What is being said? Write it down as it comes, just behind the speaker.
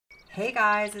Hey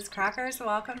guys, it's Crackers.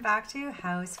 Welcome back to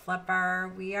House Flipper.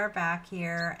 We are back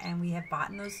here and we have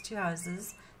bought those two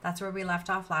houses. That's where we left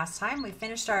off last time. We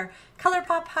finished our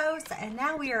ColourPop house and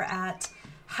now we are at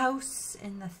House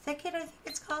in the Thicket, I think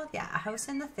it's called. Yeah, a House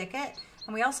in the Thicket.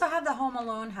 And we also have the Home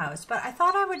Alone house. But I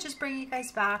thought I would just bring you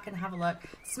guys back and have a look.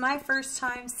 It's my first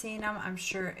time seeing them. I'm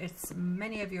sure it's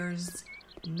many of yours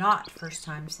not first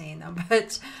time seeing them,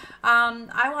 but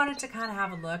I wanted to kind of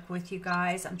have a look with you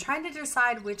guys. I'm trying to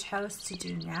decide which house to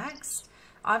do next.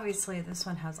 Obviously this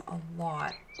one has a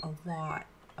lot of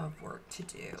work to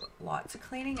do, lots of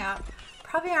cleaning up.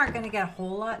 Probably aren't going to get a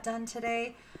whole lot done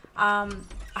today.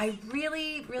 I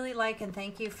really like and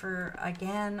thank you for,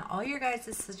 again, all your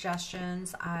guys'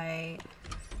 suggestions. I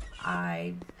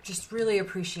just really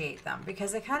appreciate them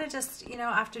because they kind of just, you know,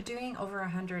 after doing over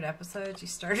 100 episodes, you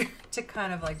start to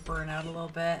kind of like burn out a little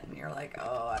bit and you're like,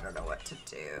 oh, I don't know what to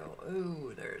do.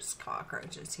 Ooh, there's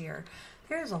cockroaches here.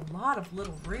 There's a lot of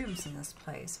little rooms in this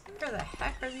place. Where the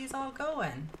heck are these all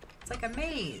going? It's like a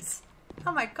maze.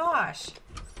 Oh my gosh.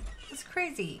 It's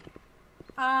crazy.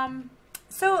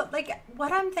 So like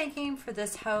what I'm thinking for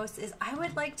this house is I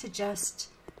would like to just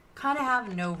kind of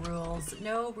have no rules,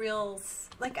 no reals.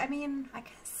 Like, I mean, I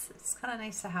guess it's kind of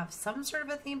nice to have some sort of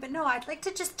a theme, but no, I'd like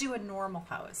to just do a normal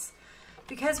house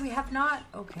because we have not,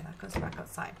 okay, that goes back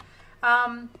outside.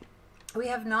 We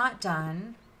have not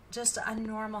done just a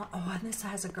normal, oh, and this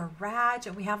has a garage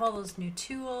and we have all those new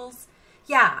tools.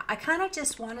 Yeah, I kind of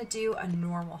just want to do a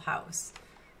normal house.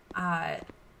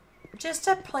 Just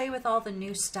to play with all the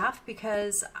new stuff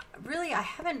because really I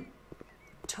haven't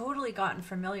totally gotten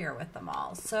familiar with them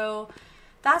all. So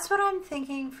that's what I'm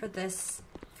thinking for this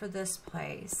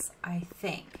place, I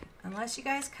think. Unless you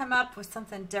guys come up with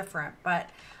something different, but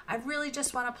I really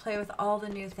just want to play with all the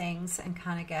new things and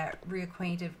kind of get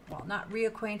reacquainted, well, not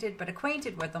reacquainted, but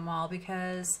acquainted with them all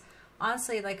because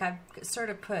honestly, like I've sort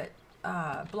of put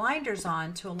blinders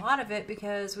on to a lot of it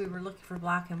because we were looking for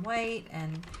black and white.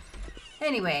 And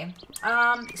anyway,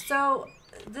 so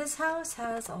this house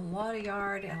has a lot of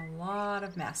yard and a lot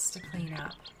of mess to clean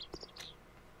up.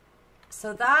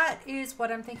 So that is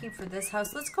what I'm thinking for this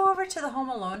house. Let's go over to the Home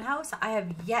Alone house. I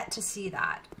have yet to see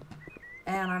that.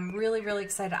 And I'm really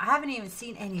excited. I haven't even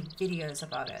seen any videos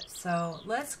about it. So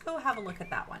let's go have a look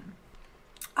at that one.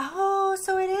 Oh,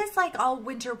 so it is like all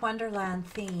Winter Wonderland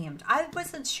themed. I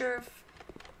wasn't sure if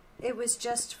it was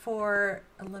just for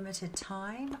a limited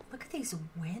time. Look at these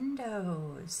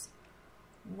windows.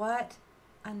 What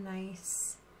a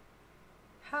nice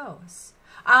house.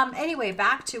 Anyway,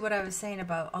 back to what I was saying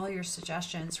about all your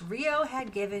suggestions. Rio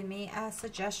had given me a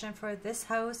suggestion for this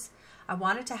house. I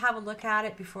wanted to have a look at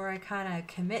it before I kind of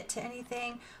commit to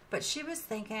anything, but she was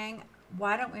thinking,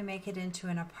 why don't we make it into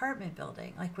an apartment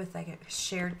building, like with like a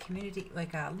shared community,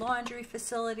 like a laundry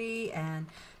facility and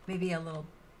maybe a little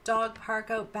dog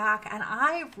park out back. And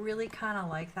I really kind of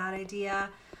like that idea.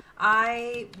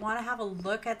 I want to have a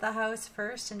look at the house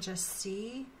first and just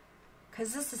see,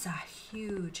 because this is a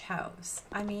huge house.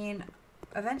 I mean,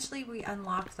 eventually we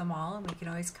unlock them all and we can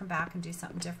always come back and do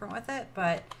something different with it.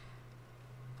 But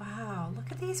wow,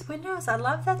 look at these windows. I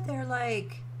love that they're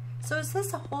like, so is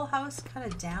this a whole house kind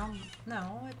of down?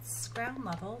 No, it's ground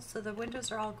level. So the windows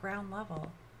are all ground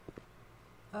level.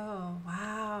 Oh,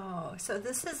 wow. So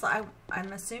this is,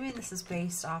 I'm assuming this is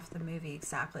based off the movie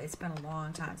exactly. It's been a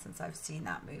long time since I've seen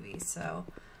that movie. So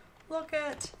look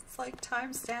at, it's like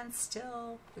time stands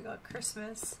still. We got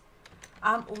Christmas.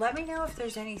 Let me know if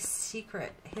there's any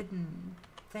secret hidden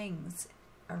things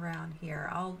around here.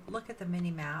 I'll look at the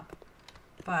mini map.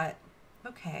 But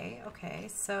okay.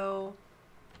 So,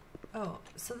 oh,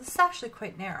 so this is actually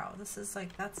quite narrow. This is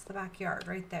like, that's the backyard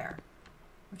right there.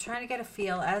 I'm trying to get a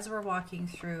feel as we're walking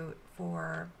through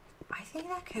for, I think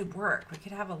that could work. We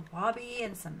could have a lobby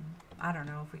and some, I don't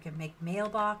know if we could make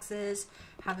mailboxes,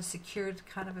 have a secured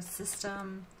kind of a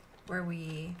system where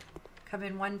we come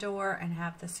in one door and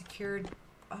have the secured,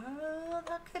 oh,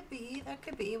 that could be.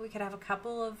 We could have a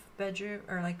couple of bedroom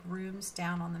or like rooms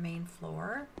down on the main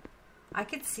floor. I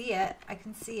could see it. I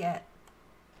can see it.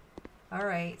 All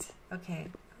right. Okay.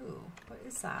 Ooh, what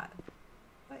is that?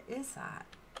 What is that?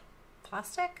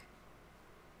 Plastic?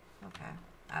 Okay.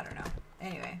 I don't know.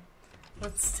 Anyway,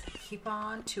 let's keep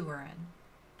on touring.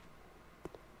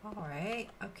 All right.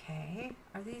 Okay.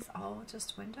 Are these all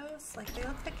just windows? Like they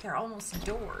look like they're almost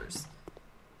doors.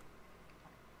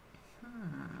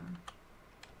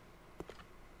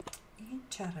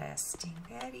 Interesting.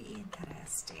 Very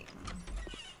interesting.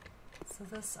 So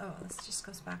this, oh, this just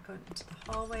goes back out into the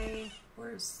hallway.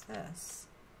 Where's this?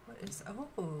 What is,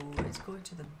 oh, it's going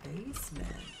to the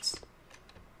basement.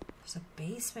 There's a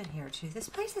basement here too. This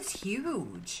place is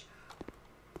huge.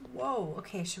 Whoa,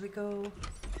 okay, should we go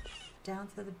down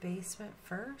to the basement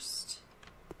first?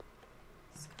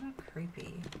 It's kind of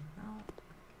creepy. No.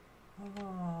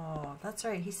 Oh, that's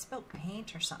right. He spilled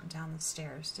paint or something down the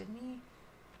stairs, didn't he?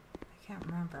 I can't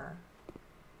remember.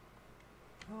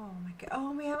 Oh my god.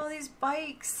 Oh, we have all these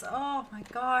bikes. Oh my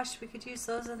gosh, we could use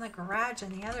those in the garage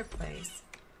in the other place.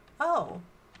 Oh,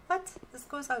 what? This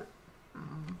goes out.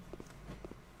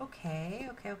 Okay,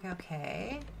 okay, okay,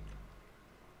 okay.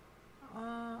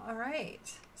 All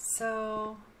right.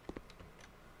 So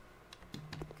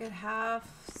we could have,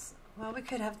 well, we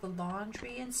could have the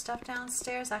laundry and stuff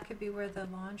downstairs. That could be where the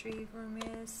laundry room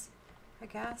is, I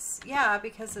guess. Yeah,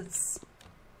 because it's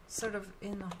sort of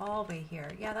in the hallway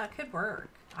here. Yeah, that could work.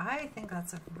 I think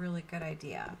that's a really good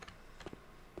idea.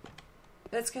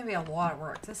 It's going to be a lot of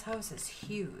work. This house is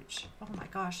huge. Oh my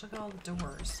gosh, look at all the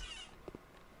doors.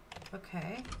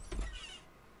 Okay.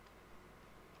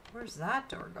 Where's that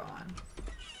door going?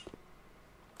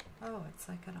 Oh, it's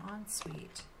like an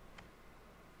ensuite.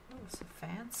 Oh, so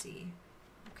fancy.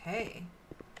 Okay.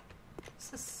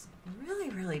 This is really,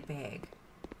 really big.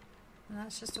 And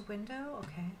that's just a window?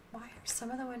 Okay. Why are some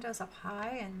of the windows up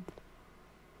high? And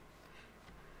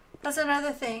that's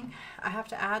another thing I have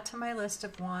to add to my list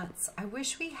of wants. I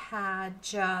wish we had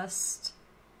just,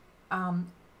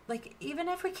 like, even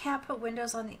if we can't put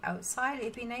windows on the outside,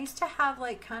 it'd be nice to have,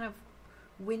 like, kind of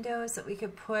windows that we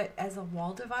could put as a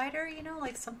wall divider, you know,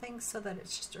 like something so that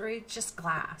it's just, or just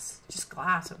glass. Just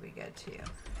glass would be good too.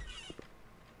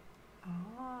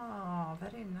 Oh,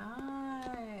 very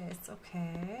nice.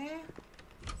 Okay.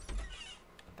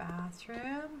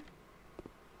 Bathroom.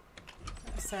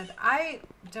 Like I said, I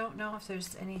don't know if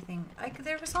there's anything, like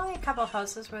there was only a couple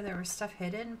houses where there was stuff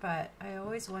hidden, but I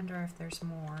always wonder if there's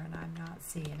more and I'm not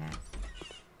seeing it.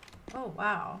 Oh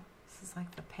wow, this is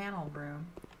like the panel room.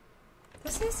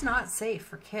 This is not safe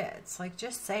for kids, like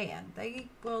just saying. They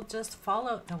will just fall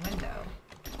out the window.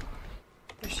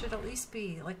 There should at least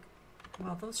be like,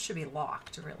 well, those should be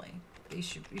locked really. You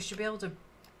should be able to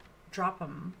drop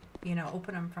them, you know,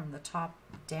 open them from the top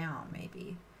down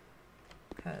maybe.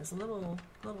 Because little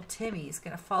Timmy's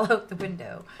gonna fall out the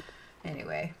window.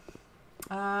 Anyway,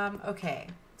 okay.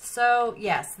 So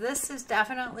yes, this is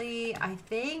definitely, I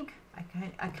think, I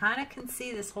kind of can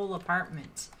see this whole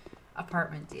apartment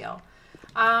deal.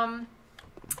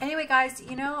 Anyway, guys,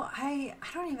 you know, I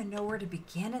don't even know where to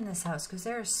begin in this house because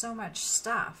there is so much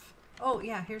stuff. Oh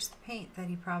yeah, here's the paint that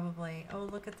he probably, oh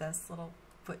look at this little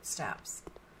footsteps.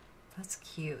 That's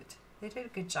cute. They did a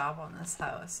good job on this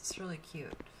house. It's really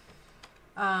cute.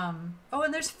 Oh,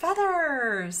 and there's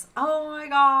feathers. Oh my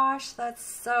gosh, that's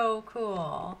so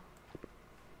cool.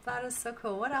 That is so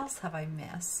cool. What else have I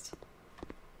missed?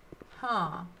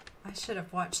 Huh. I should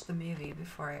have watched the movie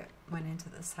before I went into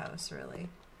this house, really.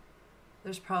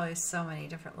 There's probably so many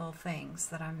different little things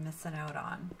that I'm missing out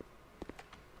on.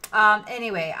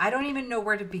 Anyway, I don't even know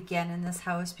where to begin in this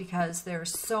house because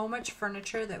there's so much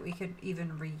furniture that we could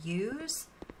even reuse.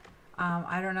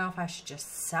 I don't know if I should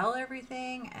just sell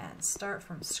everything and start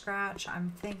from scratch.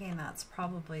 I'm thinking that's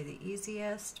probably the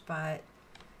easiest, but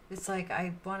it's like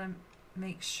I want to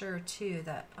make sure too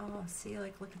that, oh, see,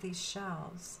 like look at these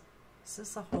shelves. Is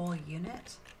this a whole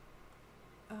unit?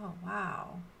 Oh,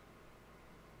 wow.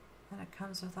 And it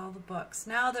comes with all the books.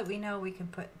 Now that we know we can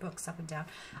put books up and down.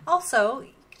 Also,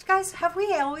 guys, have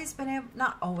we always been able,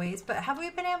 not always, but have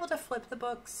we been able to flip the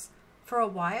books for a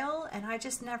while and I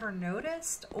just never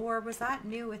noticed? Or was that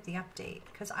new with the update?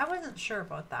 Because I wasn't sure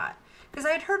about that. Because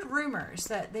I had heard rumors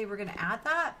that they were going to add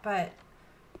that, but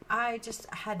I just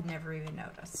had never even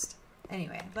noticed.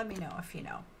 Anyway, let me know if you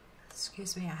know.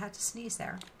 Excuse me, I had to sneeze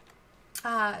there.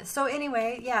 So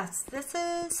anyway, yes, this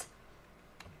is,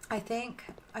 I think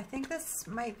this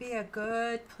might be a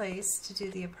good place to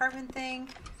do the apartment thing.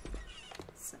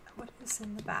 So what is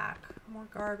in the back? More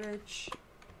garbage.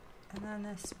 And then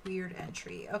this weird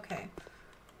entry. Okay.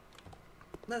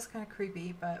 That's kind of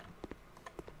creepy, but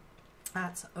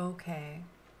that's okay.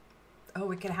 Oh,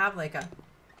 we could have like a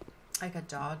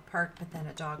dog park, but then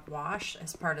a dog wash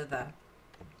as part of the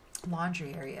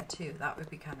laundry area too. That would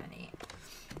be kind of neat.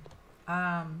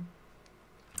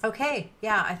 Okay,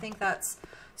 yeah, I think that's,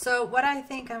 so what I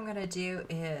think I'm gonna do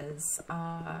is,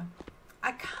 I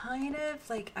kind of,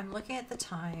 like, I'm looking at the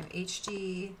time,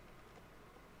 HGTV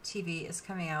is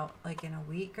coming out, like, in a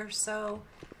week or so.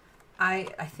 I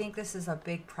think this is a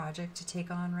big project to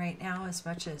take on right now, as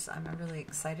much as I'm really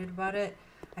excited about it.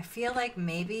 I feel like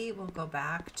maybe we'll go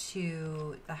back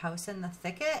to the house in the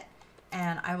thicket,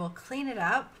 and I will clean it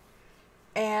up,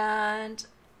 and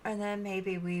then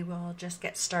maybe we will just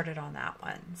get started on that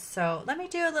one. So let me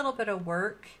do a little bit of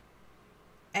work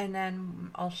and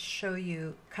then I'll show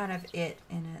you kind of it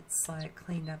in its like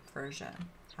cleaned up version.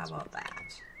 How about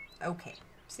that? Okay,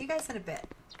 see you guys in a bit.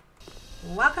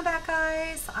 Welcome back,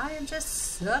 guys. I am just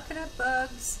sucking up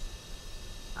bugs.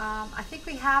 I think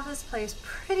we have this place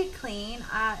pretty clean.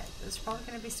 There's probably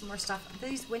going to be some more stuff.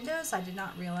 These windows, I did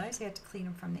not realize you had to clean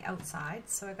them from the outside,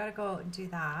 so I got to go out and do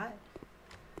that.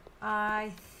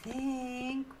 I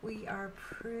think we are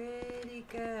pretty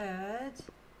good.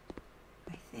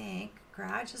 I think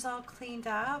garage is all cleaned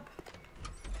up.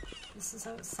 This is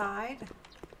outside.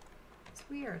 It's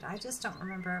weird. I just don't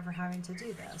remember ever having to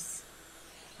do this.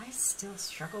 I still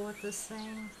struggle with this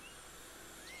thing.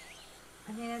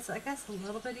 I mean, it's, I guess, a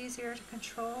little bit easier to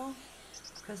control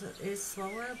because it is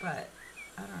slower, but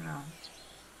I don't know.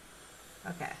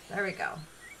 Okay, there we go.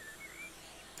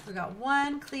 We got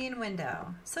one clean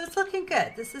window. So it's looking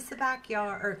good. This is the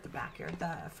backyard, or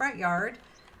the front yard.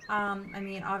 I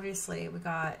mean, obviously we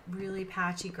got really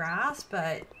patchy grass,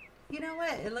 but you know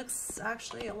what? It looks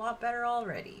actually a lot better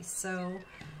already. So,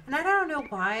 and I don't know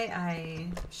why I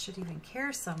should even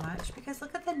care so much, because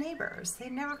look at the neighbors. They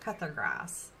never cut their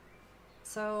grass.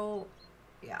 So,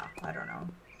 yeah, I don't know.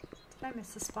 Did I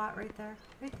miss a spot right there?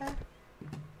 Right there?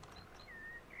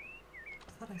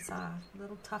 I thought I saw a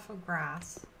little tuft of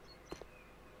grass.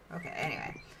 Okay,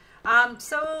 anyway.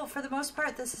 So for the most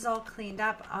part, this is all cleaned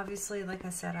up. Obviously, like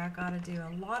I said, I've got to do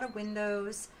a lot of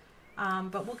windows,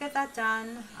 but we'll get that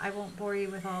done. I won't bore you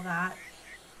with all that.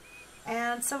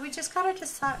 And so we just got to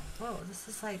decide, whoa, this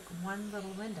is like one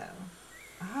little window.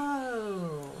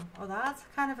 Oh, well, that's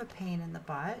kind of a pain in the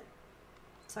butt.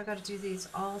 So I got to do these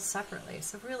all separately.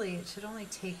 So really, it should only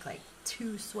take like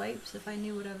 2 swipes if I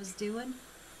knew what I was doing.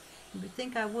 You would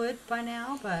think I would by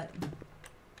now, but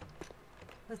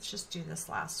let's just do this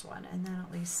last one, and then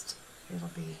at least it'll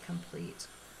be complete.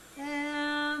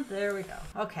 And there we go.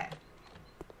 Okay.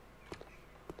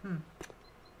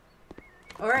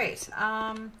 All right.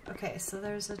 Okay, so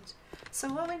so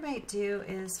what we might do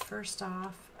is, first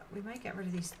off, we might get rid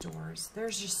of these doors.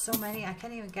 There's just so many. I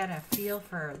can't even get a feel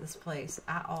for this place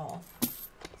at all.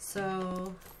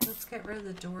 So let's get rid of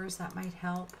the doors. That might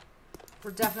help.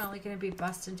 We're definitely going to be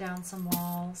busting down some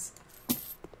walls.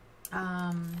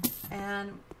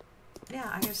 And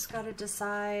yeah, I just got to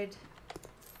decide.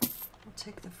 We'll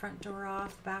take the front door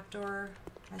off, back door.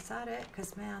 Is that it?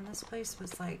 Because man, this place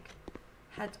was like,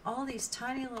 had all these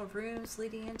tiny little rooms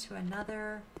leading into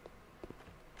another.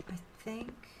 I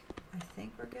think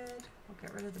we're good. We'll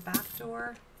get rid of the back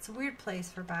door. It's a weird place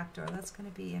for back door. That's going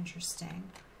to be interesting.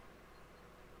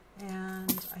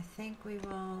 And I think we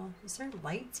will, is there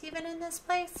lights even in this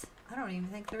place? I don't even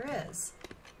think there is.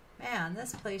 Man,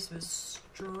 this place was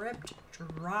stripped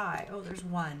dry. Oh, there's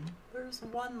one. There's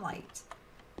one light.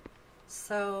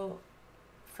 So,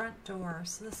 front door.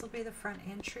 So this will be the front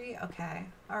entry. Okay.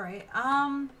 All right.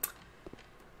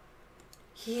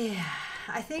 Yeah.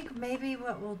 I think maybe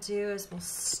what we'll do is we'll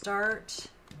start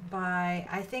by,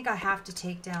 I think I have to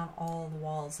take down all the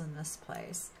walls in this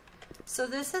place. So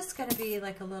this is going to be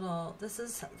like a little, this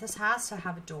has to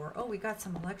have a door. Oh, we got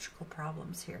some electrical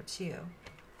problems here too.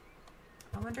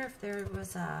 I wonder if there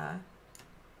was a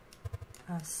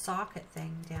socket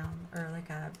thing down, or like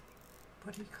a,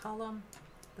 what do you call them?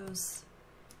 Those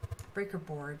breaker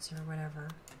boards or whatever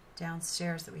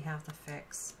downstairs that we have to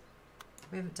fix.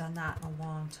 We haven't done that in a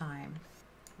long time.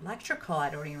 Electrical, I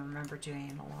don't even remember doing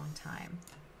in a long time.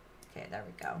 Okay, there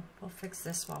we go. We'll fix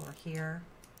this while we're here.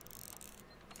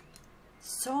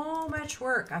 So much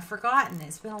work. I've forgotten.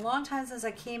 It's been a long time since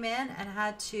I came in and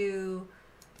had to,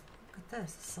 look at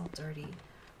this, it's all dirty.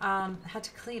 Had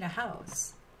to clean a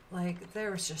house. Like,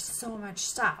 there was just so much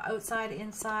stuff outside,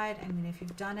 inside. I mean, if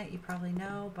you've done it, you probably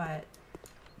know, but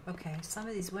okay, some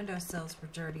of these windowsills were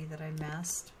dirty that I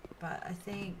missed, but I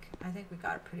think we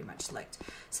got it pretty much licked.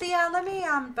 So yeah, let me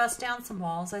bust down some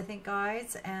walls, I think,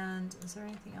 guys. And is there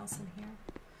anything else in here?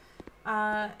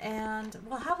 And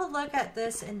we'll have a look at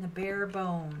this in the bare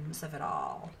bones of it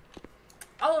all.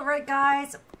 All right,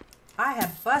 guys, I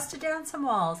have busted down some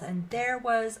walls, and there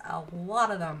was a lot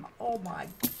of them. Oh my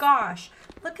gosh.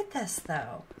 Look at this,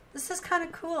 though. This is kind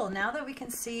of cool. Now that we can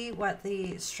see what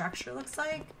the structure looks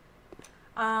like,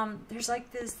 there's like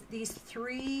these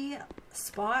 3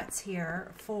 spots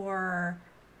here for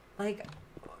like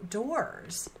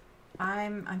doors.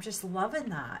 I'm just loving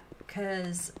that,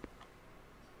 because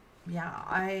yeah,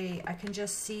 I can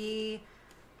just see.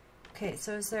 Okay,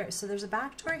 so there's a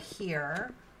back door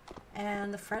here,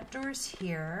 and the front door's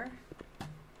here,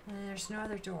 and there's no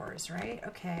other doors, right?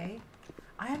 Okay.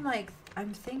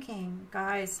 I'm thinking,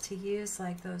 guys, to use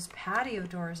like those patio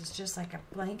doors is just like a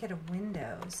blanket of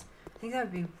windows. I think that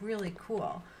would be really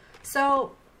cool.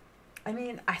 So I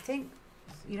mean, I think,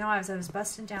 you know, as I was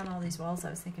busting down all these walls, I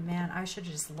was thinking, man, I should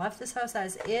have just left this house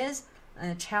as is.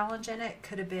 And the challenge in it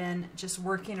could have been just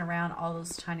working around all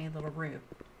those tiny little rooms,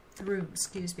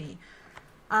 excuse me.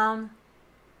 I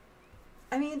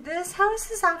mean, this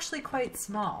house is actually quite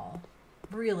small,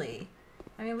 really.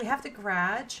 I mean, we have the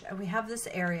garage and we have this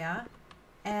area,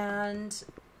 and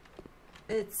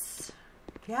it's,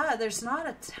 yeah, there's not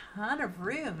a ton of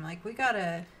room. Like, we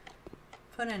gotta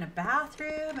put in a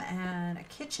bathroom and a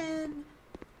kitchen.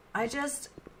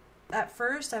 At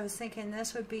first I was thinking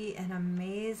this would be an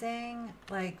amazing,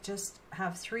 like, just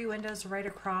have 3 windows right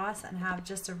across and have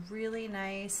just a really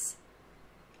nice,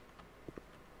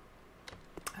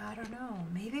 I don't know,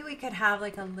 maybe we could have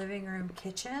like a living room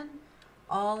kitchen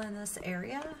all in this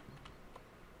area,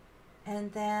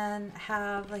 and then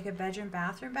have like a bedroom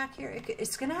bathroom back here.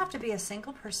 It's gonna have to be a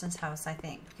single person's house, I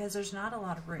think, because there's not a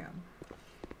lot of room.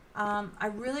 I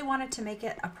really wanted to make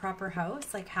it a proper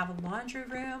house, like have a laundry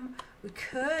room. We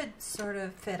could sort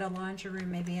of fit a laundry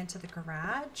room maybe into the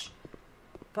garage,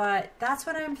 but that's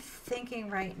what I'm thinking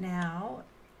right now,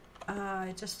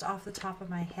 just off the top of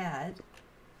my head.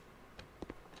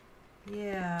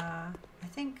 Yeah, I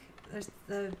think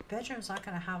the bedroom's not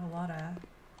going to have a lot of,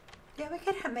 yeah, we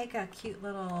could make a cute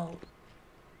little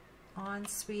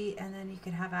ensuite, and then you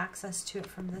could have access to it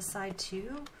from this side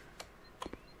too.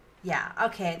 Yeah,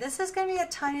 okay, this is going to be a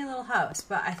tiny little house,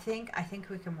 but I think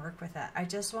we can work with it. I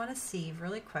just want to see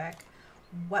really quick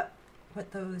what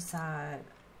those,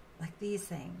 like these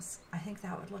things, I think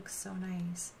that would look so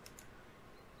nice.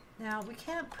 Now, we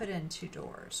can't put in 2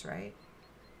 doors, right?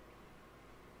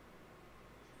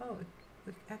 Oh,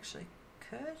 we actually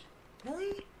could?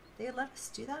 Really? They let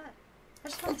us do that? I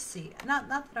just want to see. Not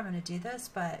that I'm going to do this,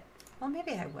 but, well,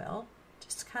 maybe I will.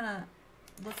 Just kind of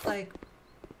look like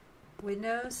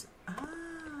windows. Oh.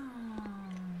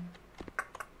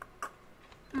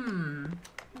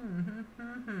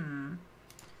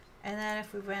 And then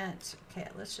if we went, okay,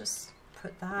 let's just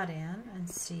put that in and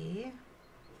see.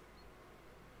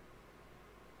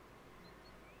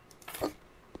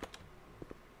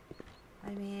 I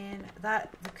mean,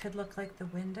 that could look like the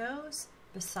windows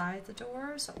beside the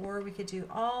doors, or we could do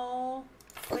all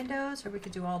windows, or we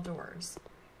could do all doors.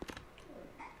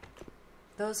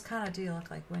 Those kind of do look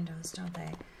like windows, don't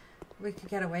they? We could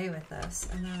get away with this,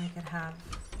 and then we could have,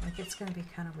 like, it's going to be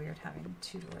kind of weird having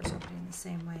 2 doors opening the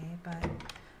same way, but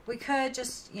we could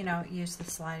just, you know, use the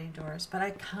sliding doors. But I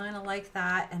kind of like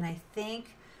that, and I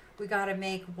think we got to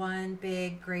make one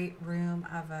big great room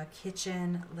of a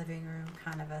kitchen, living room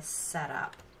kind of a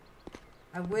setup.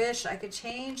 I wish I could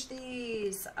change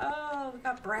these. Oh, we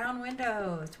got brown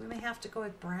windows. We may have to go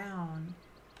with brown.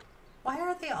 Why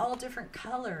are they all different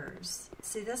colors?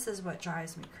 See, this is what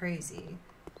drives me crazy.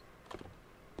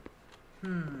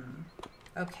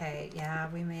 Okay, yeah,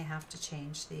 we may have to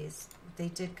change these. They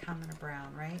did come in a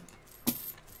brown, right?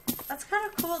 That's kind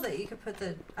of cool that you could put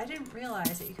the, I didn't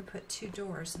realize that you could put 2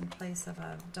 doors in place of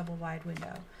a double wide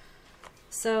window.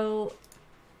 So,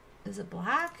 is it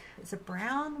black? Is it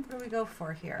brown? What do we go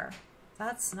for here?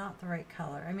 That's not the right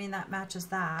color. I mean, that matches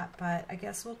that, but I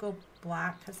guess we'll go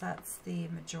black because that's the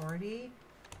majority.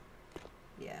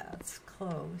 Yeah, it's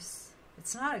close.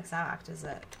 It's not exact, is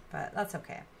it? But that's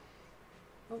okay.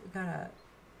 Oh, we got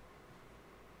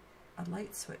a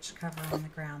light switch cover on the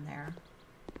ground there.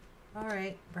 All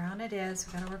right, brown it is.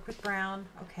 We got to work with brown.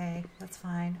 Okay, that's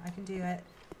fine. I can do it.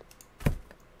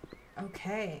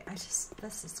 Okay,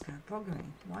 this is going to bug me.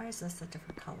 Why is this a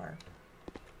different color?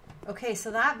 Okay, so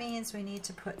that means we need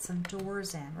to put some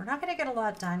doors in. We're not going to get a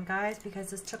lot done, guys, because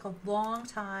this took a long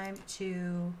time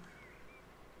to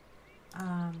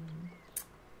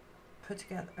put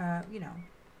together. You know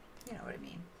what I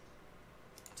mean.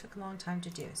 It took a long time to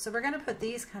do. So we're going to put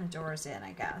these kind of doors in,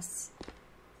 I guess.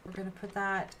 We're going to put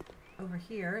that over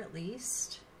here at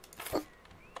least. Is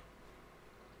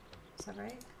that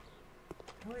right?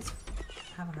 I always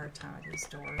have a hard time with these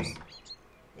doors.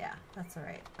 Yeah, that's all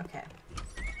right. Okay.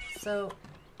 So,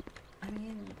 I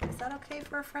mean, is that okay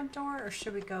for a front door, or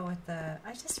should we go with the,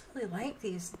 I just really like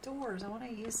these doors. I want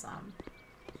to use them.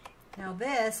 Now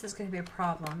this is going to be a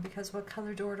problem, because what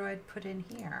color door do I put in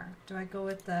here? Do I go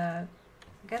with the,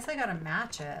 I guess I got to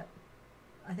match it.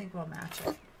 I think we'll match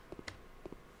it.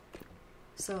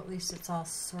 So at least it's all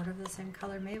sort of the same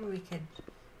color. Maybe we could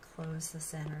close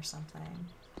this in or something.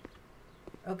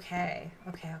 Okay,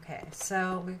 okay, okay.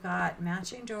 So we've got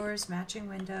matching doors, matching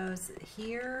windows.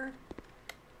 Here,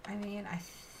 I mean,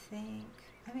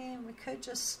 we could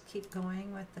just keep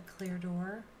going with the clear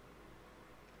door.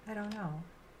 I don't know.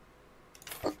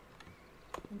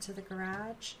 Into the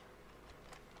garage.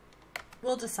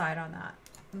 We'll decide on that.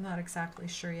 I'm not exactly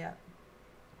sure yet.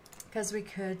 Because we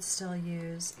could still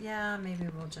use, yeah, maybe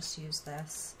we'll just use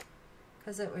this.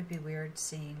 Because it would be weird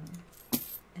seeing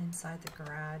inside the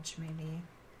garage, maybe.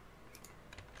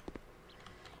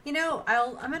 You know,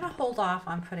 I'm going to hold off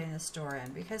on putting this door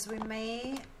in because we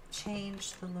may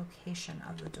change the location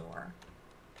of the door.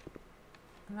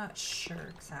 I'm not sure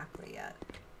exactly yet.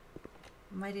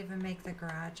 Might even make the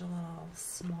garage a little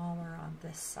smaller on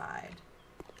this side.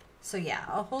 So yeah,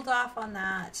 I'll hold off on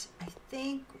that. I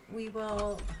think we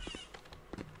will...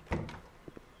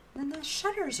 And the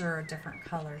shutters are a different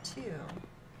color too.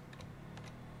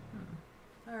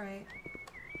 Alright,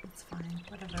 that's fine,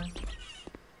 whatever.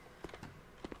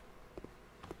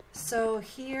 So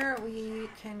here we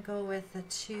can go with the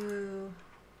two,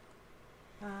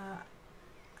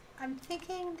 I'm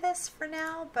thinking this for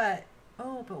now, but,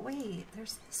 oh, but wait,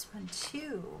 there's this one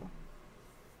too.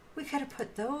 We could have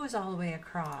put those all the way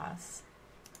across.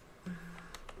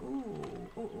 Ooh,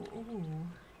 ooh, ooh, ooh.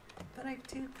 But I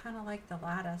do kind of like the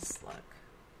lattice look.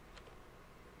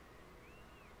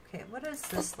 Okay, what does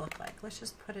this look like? Let's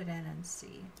just put it in and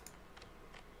see.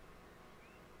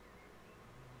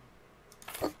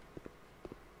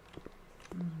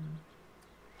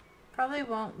 Probably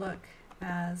won't look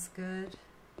as good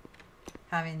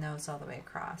having those all the way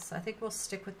across. So I think we'll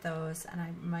stick with those, and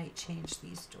I might change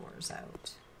these doors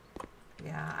out.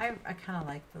 Yeah, I kind of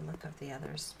like the look of the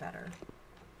others better.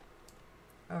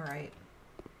 All right.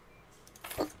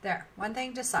 There, one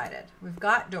thing decided. We've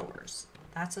got doors.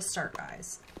 That's a start,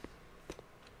 guys.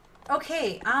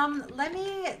 Okay, let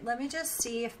me just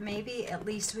see if maybe at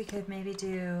least we could maybe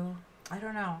do, I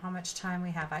don't know how much time we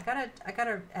have. I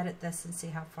gotta edit this and see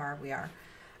how far we are.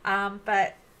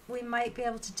 But we might be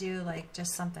able to do like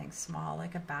just something small,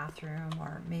 like a bathroom,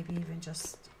 or maybe even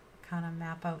just kind of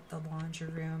map out the laundry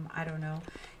room. I don't know.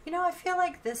 You know, I feel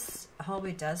like this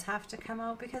hallway does have to come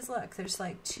out because look, there's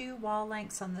like 2 wall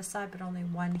lengths on this side, but only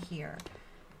 1 here.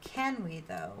 Can we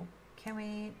though? Can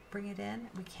we bring it in?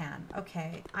 We can.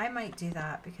 Okay, I might do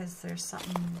that because there's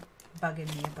something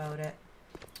bugging me about it.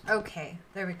 Okay,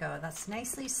 there we go. That's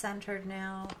nicely centered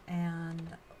now,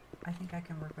 and I think I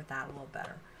can work with that a little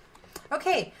better.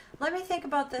 Okay, let me think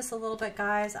about this a little bit,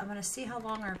 guys. I'm going to see how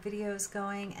long our video is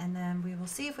going, and then we will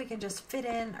see if we can just fit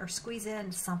in or squeeze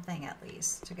in something at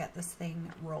least to get this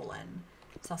thing rolling.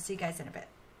 So I'll see you guys in a bit.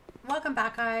 Welcome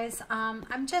back, guys.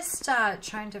 I'm just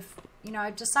trying to, you know,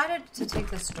 I've decided to take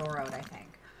this door out, I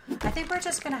think. I think we're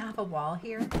just going to have a wall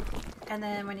here, and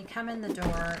then when you come in the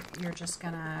door, you're just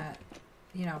going to,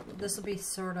 you know, this will be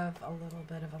sort of a little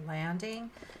bit of a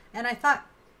landing. And I thought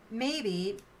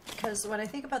maybe, because when I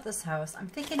think about this house, I'm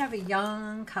thinking of a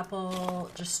young couple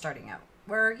just starting out.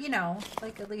 Where, you know,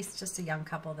 like at least just a young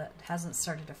couple that hasn't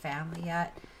started a family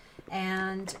yet.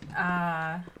 And,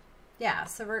 yeah,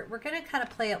 so we're going to kind of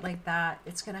play it like that.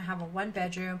 It's going to have a 1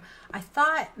 bedroom. I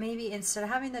thought maybe instead of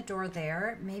having the door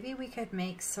there, maybe we could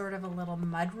make sort of a little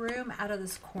mud room out of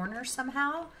this corner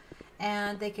somehow.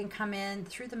 And they can come in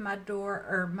through the mud door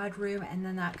or mud room, and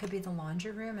then that could be the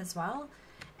laundry room as well.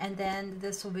 And then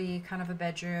this will be kind of a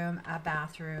bedroom, a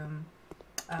bathroom.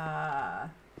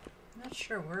 I'm not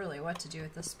sure really what to do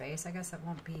with this space. I guess it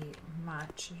won't be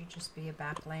much. It'll just be a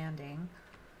back landing.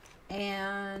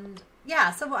 And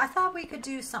yeah, so I thought we could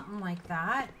do something like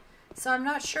that. So I'm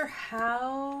not sure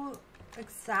how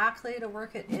exactly to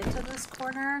work it into this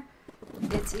corner.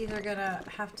 It's either gonna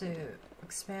have to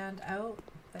expand out,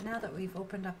 but now that we've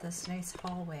opened up this nice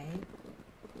hallway,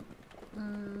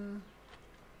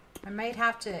 I might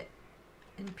have to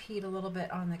impede a little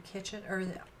bit on the kitchen or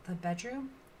the bedroom.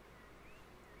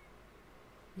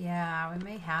 Yeah, we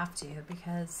may have to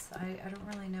because I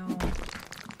don't really know.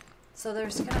 So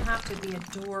there's going to have to be a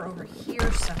door over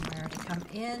here somewhere to come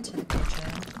into the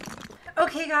kitchen.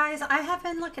 Okay, guys, I have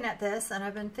been looking at this and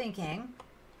I've been thinking,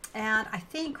 and I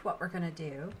think what we're going to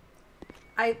do,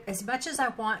 as much as I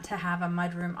want to have a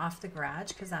mudroom off the garage,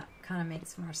 because that kind of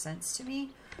makes more sense to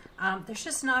me, there's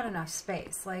just not enough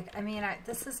space. Like, I mean,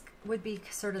 this would be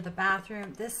sort of the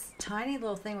bathroom. This tiny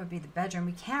little thing would be the bedroom.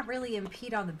 We can't really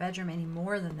impede on the bedroom any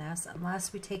more than this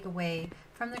unless we take away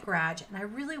from the garage, and I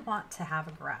really want to have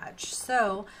a garage.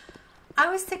 So I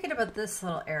was thinking about this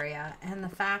little area and the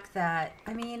fact that,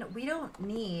 I mean, we don't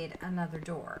need another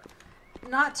door.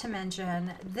 Not to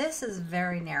mention, this is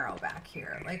very narrow back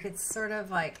here. Like, it's sort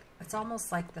of like, it's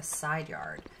almost like the side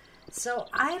yard. So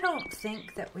I don't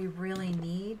think that we really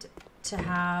need to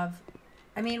have,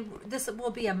 I mean, this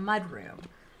will be a mud room.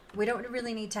 We don't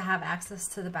really need to have access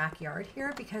to the backyard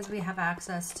here because we have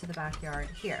access to the backyard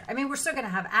here. I mean, we're still going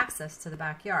to have access to the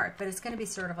backyard, but it's going to be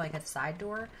sort of like a side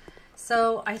door.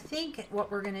 So I think what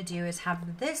we're going to do is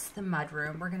have this the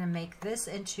mudroom. We're going to make this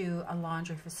into a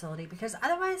laundry facility because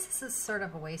otherwise this is sort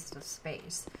of a waste of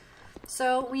space.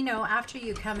 So we know after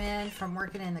you come in from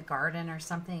working in the garden or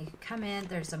something, you come in,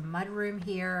 there's a mudroom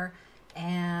here,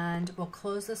 and we'll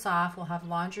close this off. We'll have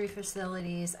laundry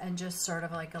facilities and just sort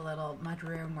of like a little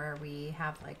mudroom where we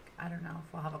have like, I don't know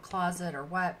if we'll have a closet or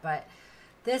what, but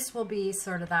this will be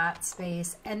sort of that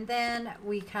space. And then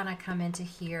we kind of come into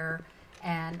here.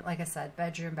 And like I said,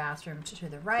 bedroom, bathroom to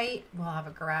the right. We'll have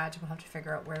a garage. We'll have to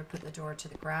figure out where to put the door to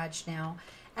the garage now.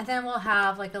 And then we'll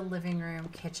have like a living room,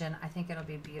 kitchen. I think it'll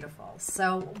be beautiful.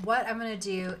 So what I'm going to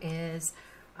do is,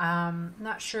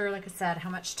 not sure, like I said, how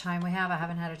much time we have. I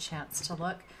haven't had a chance to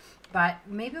look. But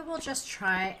maybe we'll just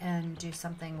try and do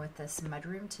something with this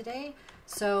mudroom today.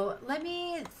 So let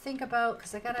me think about,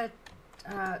 because I got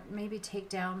to maybe take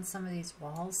down some of these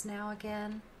walls now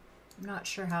again. I'm not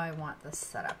sure how I want this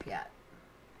set up yet.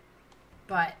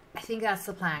 But I think that's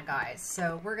the plan, guys.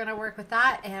 So we're going to work with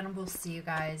that, and we'll see you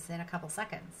guys in a couple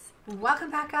seconds.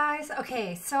 Welcome back, guys.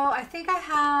 Okay, so I think I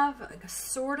have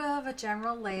sort of a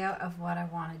general layout of what I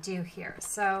want to do here.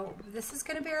 So this is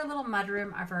going to be our little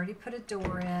mudroom. I've already put a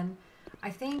door in. I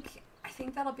think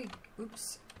that'll be,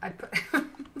 oops.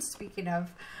 Speaking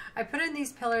of, I put in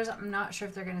these pillars. I'm not sure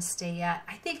if they're going to stay yet.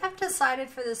 I think I've decided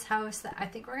for this house that I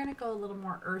think we're going to go a little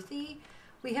more earthy.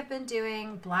 We have been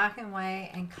doing black and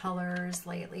white and colors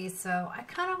lately, so I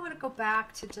kind of want to go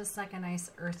back to just like a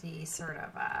nice earthy sort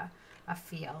of a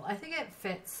feel. I think it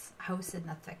fits House in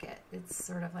the Thicket. It's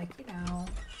sort of like, you know,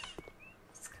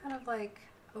 it's kind of like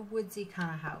a woodsy kind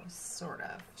of house, sort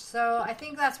of. So I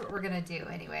think that's what we're going to do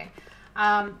anyway.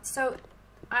 So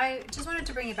I just wanted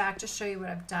to bring it back to show you what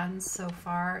I've done so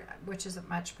far, which isn't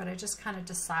much, but I just kind of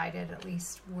decided at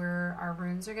least where our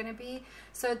rooms are going to be.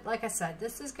 So like I said,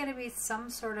 this is going to be some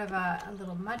sort of a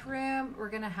little mud room. We're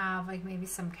going to have like maybe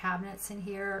some cabinets in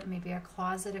here, maybe a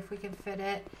closet if we can fit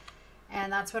it.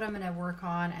 And that's what I'm going to work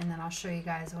on, and then I'll show you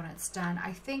guys when it's done.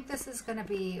 I think this is going to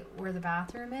be where the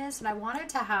bathroom is, and I wanted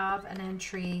to have an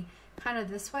entry kind of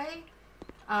this way.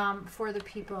 For the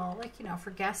people, like, you know,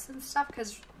 for guests and stuff,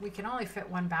 because we can only fit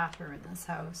one bathroom in this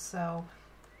house, so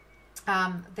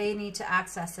they need to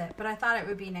access it. But I thought it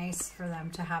would be nice for them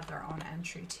to have their own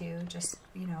entry too, just,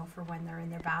 you know, for when they're in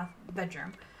their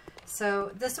bedroom.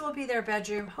 So this will be their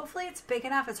bedroom. Hopefully it's big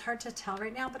enough. It's hard to tell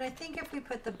right now, but I think if we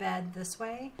put the bed this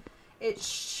way, it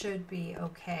should be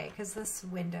okay, because this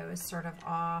window is sort of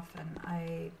off and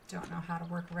I don't know how to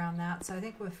work around that. So I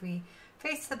think if we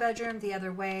face the bedroom the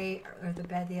other way, or the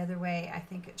bed the other way, I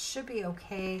think it should be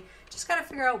okay. Just got to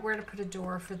figure out where to put a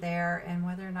door for there and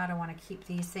whether or not I want to keep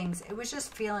these things. It was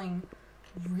just feeling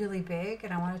really big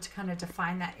and I wanted to kind of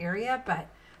define that area, but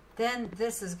then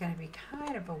this is going to be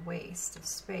kind of a waste of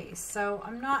space. So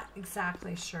I'm not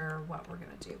exactly sure what we're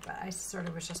going to do, but I sort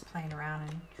of was just playing around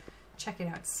and checking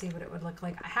out to see what it would look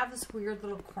like. I have this weird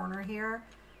little corner here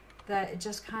that it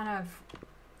just kind of,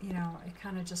 you know, it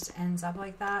kind of just ends up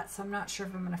like that. So I'm not sure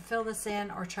if I'm going to fill this in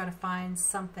or try to find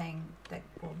something that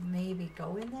will maybe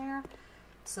go in there.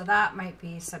 So that might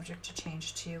be subject to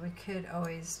change too. We could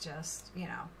always just, you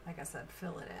know, like I said,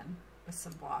 fill it in with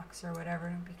some blocks or whatever,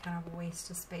 and it'd be kind of a waste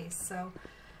of space. So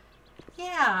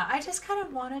yeah, I just kind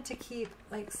of wanted to keep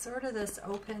like sort of this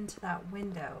open to that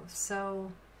window.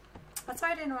 So that's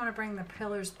why I didn't want to bring the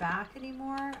pillars back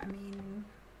anymore. I mean,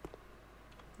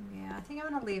 yeah, I think I'm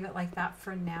going to leave it like that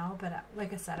for now, but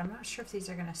like I said, I'm not sure if these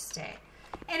are going to stay.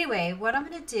 Anyway, what I'm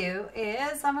going to do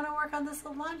is I'm going to work on this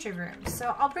little laundry room.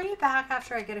 So I'll bring you back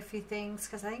after I get a few things,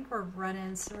 because I think we're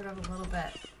running sort of a little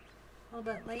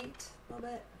bit late, a little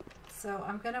bit. So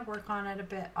I'm going to work on it a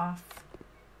bit off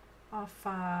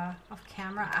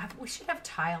camera. We should have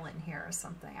tile in here or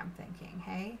something, I'm thinking,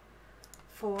 hey?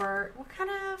 For what kind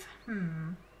of,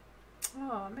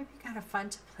 oh, it might be kind of fun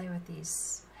to play with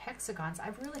these hexagons.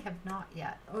 I really have not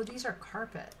yet. Oh, these are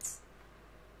carpets.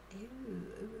 Ooh,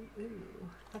 ooh, ooh.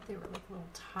 I thought they were like little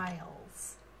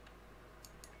tiles.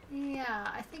 Yeah,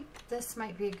 I think this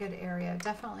might be a good area.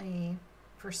 Definitely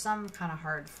for some kind of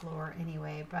hard floor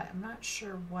anyway, but I'm not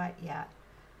sure what yet.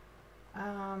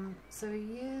 So we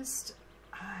used,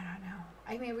 I don't know.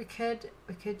 I mean, we could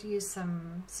use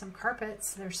some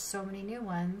carpets. There's so many new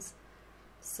ones.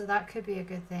 So that could be a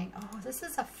good thing. Oh, this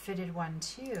is a fitted one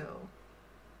too.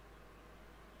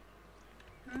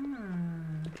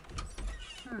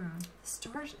 The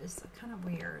storage is kind of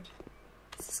weird.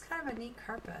 This is kind of a neat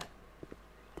carpet.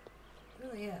 It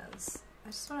really is. I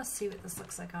just want to see what this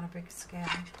looks like on a big scale.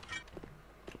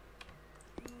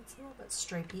 It's a little bit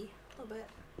stripey, a little bit.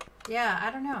 Yeah,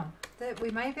 I don't know.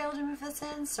 We might be able to move this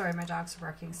in. Sorry, my dogs are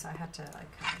barking, so I had to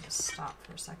like kind of just stop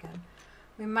for a second.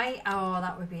 We might, oh,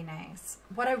 that would be nice.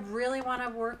 What I really want to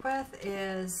work with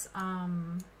is, I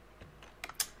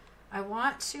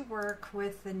want to work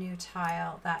with the new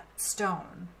tile, that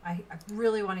stone. I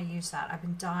really want to use that. I've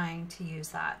been dying to use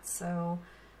that. So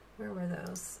where were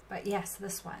those? But yes,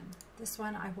 this one. This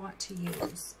one I want to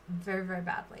use very, very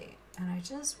badly. And I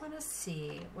just want to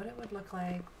see what it would look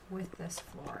like with this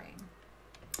flooring.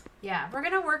 Yeah, we're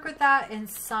going to work with that in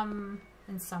some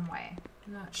way.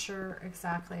 I'm not sure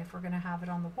exactly if we're going to have it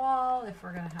on the wall, if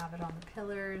we're going to have it on the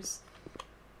pillars.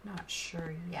 Not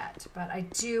sure yet, but I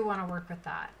do want to work with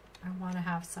that. I want to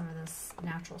have some of this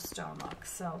natural stone look.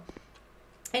 So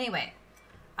anyway,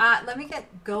 let me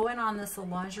get going on this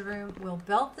laundry room. We'll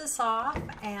belt this off,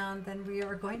 and then we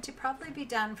are going to probably be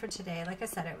done for today. Like I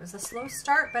said, it was a slow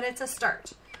start, but it's a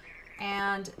start.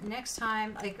 And next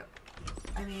time, like,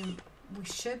 I mean, we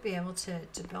should be able to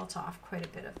belt off quite a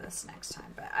bit of this next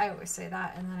time. But I always say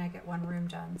that, and then I get one room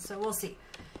done. So we'll see.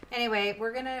 Anyway,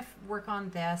 we're going to work on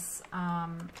this.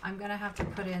 I'm going to have to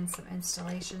put in some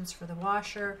installations for the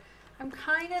washer. I'm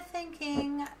kind of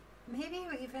thinking maybe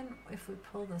even if we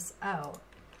pull this out,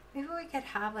 maybe we could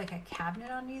have like a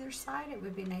cabinet on either side. It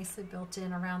would be nicely built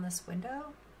in around this window.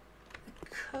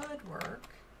 It could work.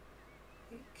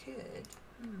 It could.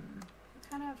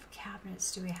 What kind of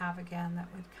cabinets do we have again that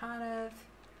would kind of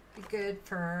be good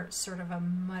for sort of a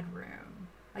mudroom?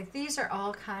 Like these are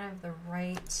all kind of the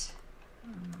right...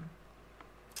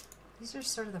 These are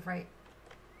sort of the right...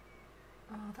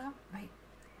 Oh, that might...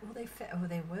 Will they fit? Oh,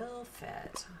 they will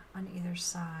fit on either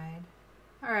side.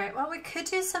 All right, well, we could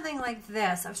do something like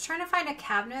this. I was trying to find a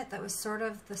cabinet that was sort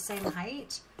of the same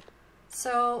height.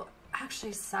 So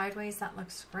actually sideways, that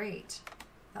looks great.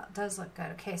 That does look good.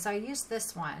 Okay, so I used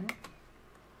this one.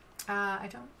 I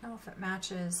don't know if it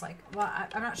matches, like, well,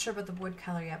 I'm not sure about the wood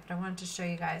color yet, but I wanted to show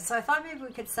you guys. So I thought maybe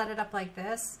we could set it up like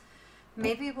this.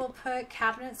 Maybe we'll put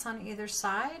cabinets on either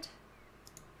side.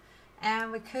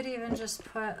 And we could even just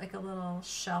put like a little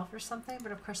shelf or something,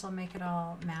 but of course I'll make it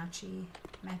all matchy.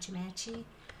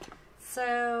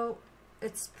 So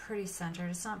it's pretty centered.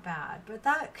 It's not bad, but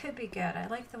that could be good. I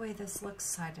like the way this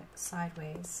looks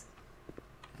sideways.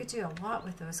 You could do a lot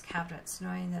with those cabinets,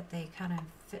 knowing that they kind of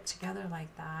fit together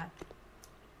like that.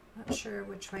 Not sure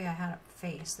which way I had it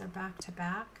faced. They're back to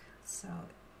back, so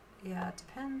yeah, it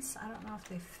depends. I don't know if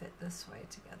they fit this way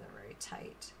together very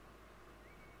tight.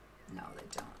 No, they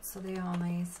don't. So they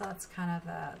only, so that's kind of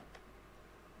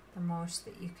the most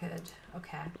that you could,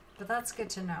 okay. But that's good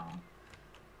to know.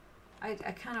 I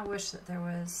kind of wish that there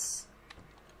was,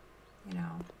 you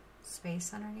know,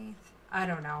 space underneath. I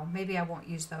don't know. Maybe I won't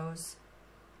use those.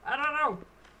 I don't know.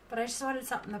 But I just wanted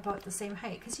something about the same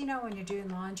height. Because, you know, when you're doing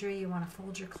laundry, you want to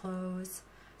fold your clothes.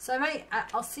 So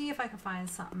I'll see if I can find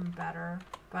something better.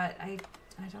 But I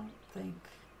don't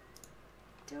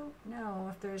know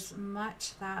if there's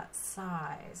much that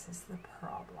size is the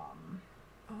problem.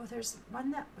 Oh, there's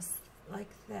one that was like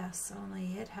this,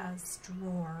 only it has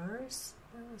drawers.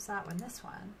 Where was that one? This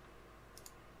one.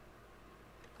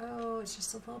 Oh, it's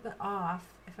just a little bit off.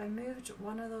 If I moved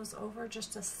one of those over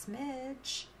just a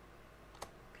smidge,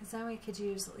 because then we could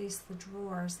use at least the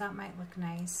drawers. That might look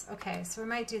nice. Okay, so we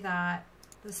might do that.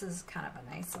 This is kind of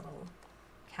a nice little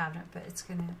cabinet, but it's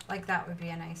gonna, like, that would be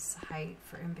a nice height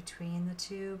for in between the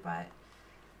two, but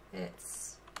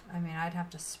it's, I mean, I'd have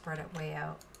to spread it way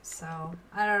out, so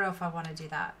I don't know if I want to do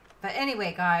that. But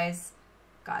anyway, guys,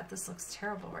 God, this looks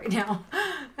terrible right now.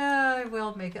 I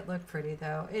will make it look pretty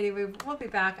though. Anyway, we'll be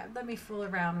back. Let me fool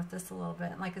around with this a little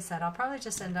bit, and like I said, I'll probably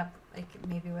just end up like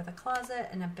maybe with a closet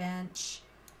and a bench,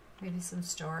 maybe some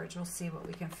storage. We'll see what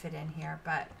we can fit in here,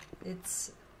 but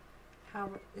it's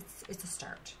a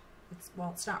start.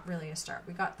 Well, it's not really a start.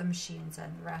 We got the machines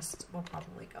and the rest will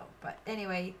probably go. But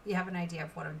anyway, you have an idea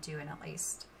of what I'm doing at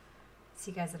least.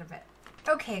 See you guys in a bit.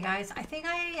 Okay, guys, I think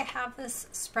I have this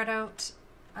spread out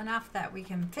enough that we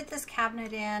can fit this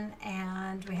cabinet in,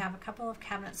 and we have a couple of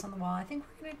cabinets on the wall. I think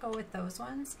we're going to go with those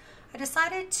ones. I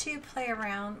decided to play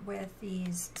around with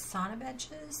these sauna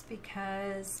benches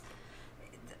because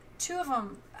two of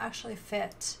them actually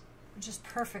fit just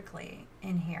perfectly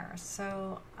in here.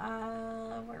 So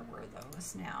where were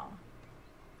those now?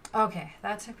 Okay,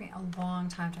 that took me a long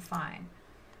time to find.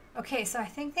 Okay, so I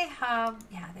think they have,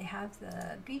 yeah, they have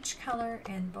the beach color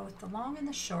in both the long and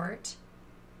the short.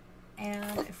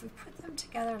 And if we put them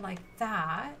together like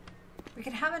that, we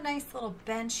could have a nice little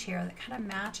bench here that kind of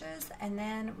matches, and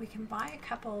then we can buy a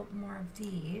couple more of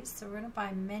these. So we're going to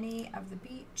buy many of the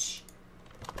beach.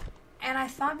 And I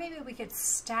thought maybe we could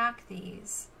stack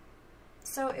these.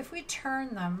 So if we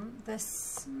turn them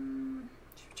this,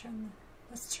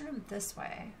 let's turn them this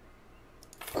way.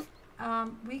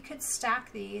 we could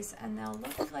stack these and they'll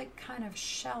look like kind of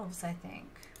shelves, I think.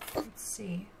 Let's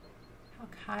see. How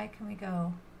high can we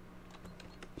go?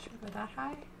 Should we go that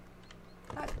high?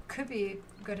 That could be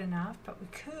good enough, but we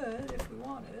could, if we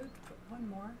wanted, put one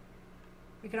more.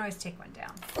 We can always take one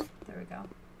down. There we go.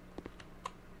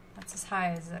 That's as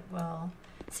high as it will.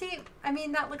 See, I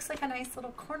mean, that looks like a nice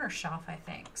little corner shelf, I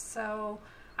think. So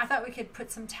I thought we could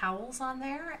put some towels on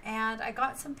there, and I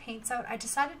got some paints out. I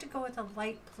decided to go with a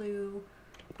light blue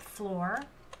floor,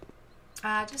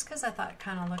 just because I thought it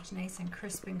kind of looked nice and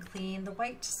crisp and clean. The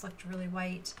white just looked really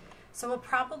white. So we'll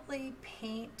probably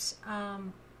paint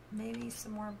maybe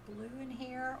some more blue in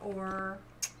here, or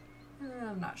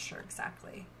I'm not sure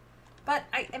exactly. But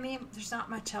I mean, there's not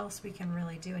much else we can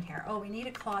really do in here. Oh, we need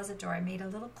a closet door. I made a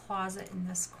little closet in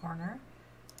this corner.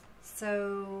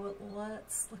 So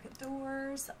let's look at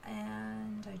doors,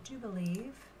 and I do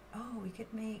believe, oh, we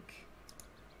could make,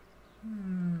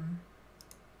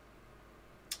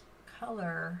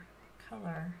 color.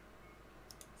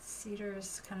 Cedar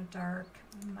is kind of dark.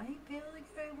 We might be able to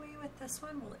get away with this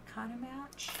one. Will it kind of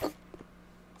match?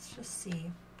 Let's just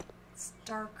see. It's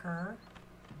darker.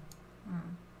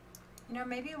 You know,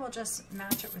 maybe we'll just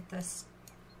match it with this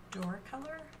door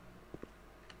color.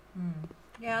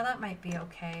 Yeah, that might be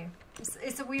okay.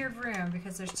 It's a weird room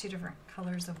because there's two different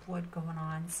colors of wood going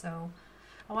on, so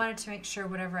I wanted to make sure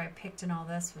whatever I picked in all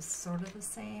this was sort of the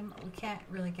same. We can't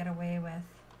really get away with,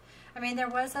 I mean, there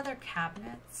was other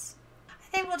cabinets. I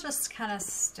think we'll just kind of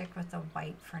stick with the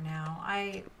white for now.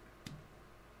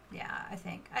 Yeah, I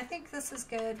think this is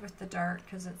good with the dark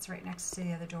because it's right next to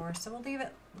the other door. So we'll leave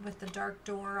it with the dark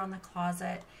door on the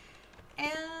closet.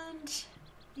 And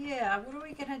yeah, what are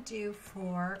we gonna do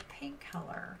for paint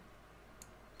color?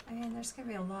 I mean, there's gonna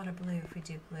be a lot of blue if we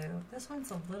do blue. This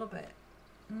one's a little bit,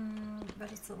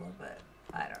 but it's a little bit,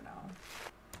 I don't know,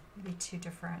 maybe too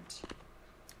different.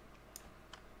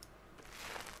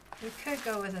 We could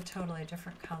go with a totally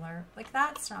different color. Like,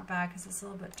 that's not bad because it's a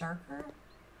little bit darker.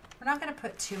 We're not going to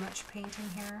put too much paint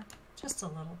in here, just a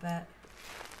little bit.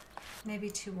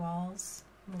 Maybe 2 walls.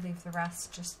 We'll leave the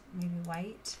rest just maybe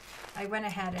white. I went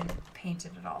ahead and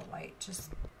painted it all white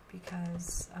just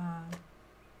because,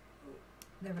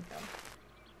 there we go.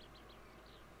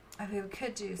 I mean, we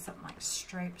could do something like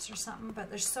stripes or something, but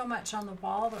there's so much on the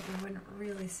wall that we wouldn't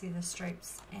really see the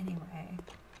stripes anyway.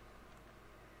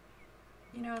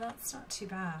 You know, that's not too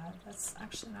bad. That's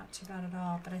actually not too bad at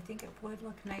all, but I think it would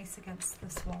look nice against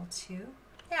this wall too.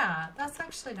 Yeah, that's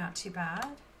actually not too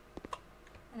bad.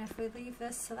 And if we leave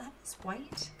this, so that is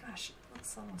white. Gosh, it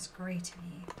looks almost gray to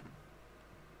me.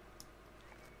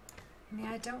 I mean,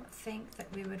 I don't think that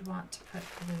we would want to put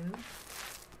blue,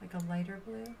 like a lighter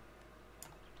blue.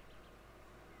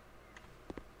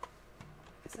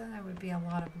 Because then there would be a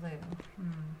lot of blue.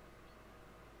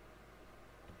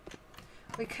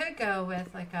 We could go with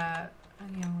like a,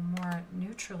 you know, more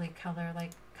neutrally color,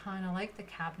 like kind of like the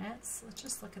cabinets. Let's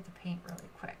just look at the paint really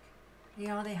quick. You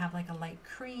know, they have like a light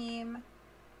cream.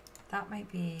 That might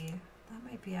be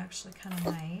actually kind of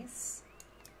nice.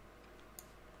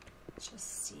 Let's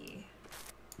just see.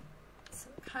 So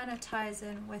it kind of ties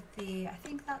in with the, I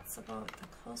think that's about the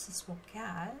closest we'll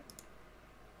get.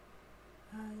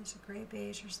 There's a gray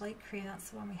beige, there's light cream, that's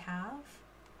the one we have.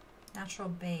 Natural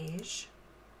beige.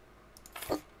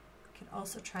 Could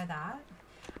also try that.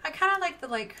 I kind of like the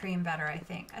light cream better, I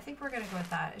think. I think we're going to go with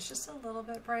that. It's just a little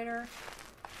bit brighter.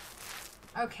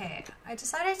 Okay, I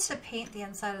decided to paint the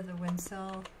inside of the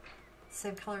windsill the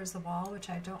same color as the wall, which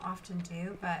I don't often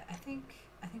do, but I think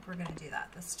we're going to do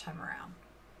that this time around.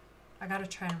 I got to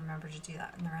try and remember to do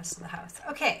that in the rest of the house.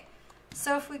 Okay,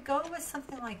 so if we go with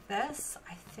something like this,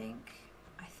 I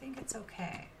think it's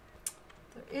okay.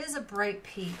 There is a bright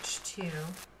peach too.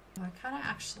 Oh, I kind of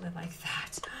actually like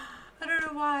that. I don't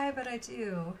know why, but I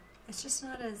do. It's just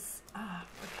not as,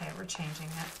 okay, we're changing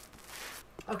it.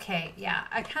 Okay, yeah,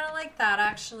 I kind of like that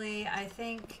actually. I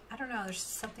think, I don't know, there's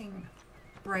something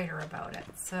brighter about it.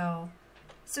 So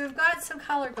we've got some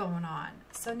color going on.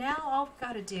 So now all we've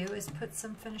got to do is put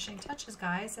some finishing touches,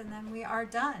 guys, and then we are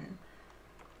done.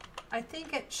 I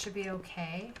think it should be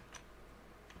okay.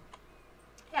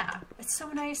 Yeah, it's so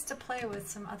nice to play with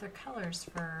some other colors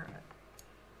for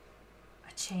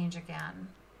a change again.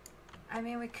 I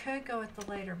mean, we could go with the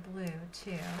lighter blue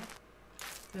too.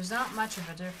 There's not much of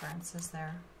a difference, is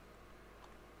there?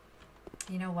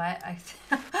 You know what?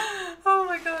 Oh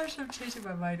my gosh, I'm changing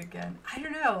my mind again. I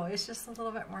don't know. It's just a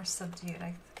little bit more subdued.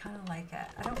 I kind of like it.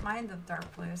 I don't mind the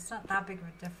dark blue. It's not that big of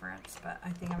a difference, but I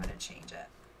think I'm going to change it.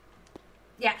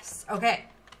 Yes. Okay.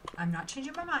 I'm not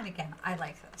changing my mind again. I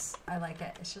like this. I like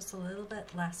it. It's just a little bit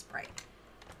less bright.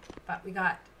 But we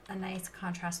got a nice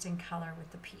contrasting color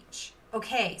with the peach.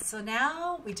 Okay, so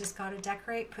now we just got to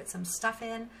decorate, put some stuff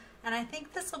in, and I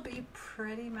think this will be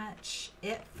pretty much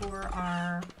it for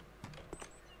our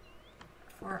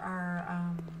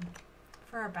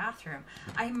bathroom.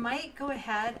 I might go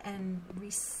ahead and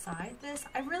reside this.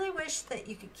 I really wish that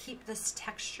you could keep this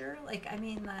texture, like I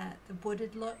mean the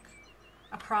wooded look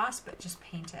across, but just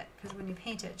paint it, because when you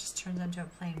paint it, it just turns into a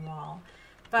plain wall.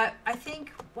 But I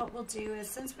think what we'll do is,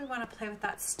 since we want to play with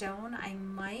that stone, I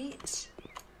might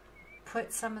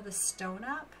put some of the stone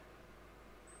up,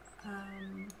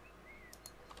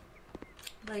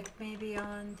 like maybe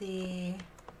on the,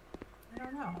 I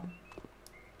don't know.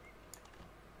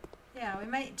 Yeah, we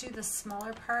might do the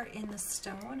smaller part in the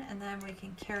stone, and then we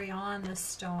can carry on the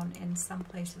stone in some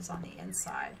places on the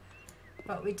inside.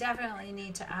 But we definitely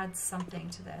need to add something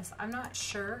to this. I'm not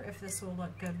sure if this will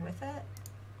look good with it,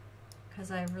 because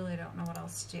I really don't know what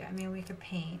else to do. I mean, we could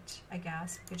paint, I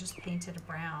guess. We could just paint it a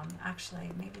brown.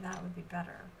 Actually, maybe that would be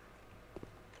better.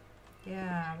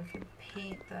 Yeah, we could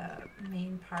paint the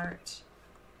main part.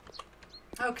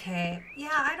 Okay, yeah,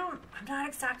 I'm not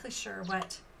exactly sure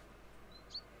what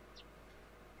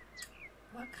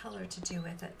color to do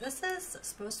with it. This is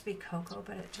supposed to be cocoa,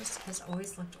 but it just has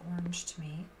always looked orange to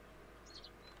me.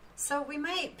 So we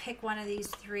might pick one of these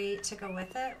three to go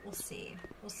with it. We'll see.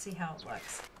 We'll see how it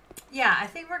looks. Yeah, I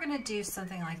think we're going to do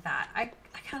something like that. I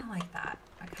kind of like that.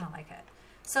 I kind of like it.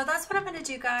 So that's what I'm going to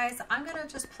do, guys. I'm going to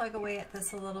just plug away at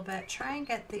this a little bit, try and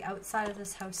get the outside of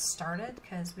this house started,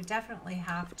 because we definitely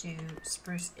have to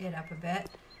spruce it up a bit.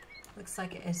 Looks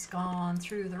like it has gone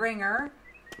through the ringer.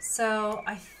 So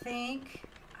I think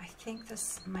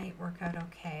this might work out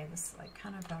okay. This like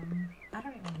kind of I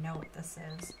don't even know what this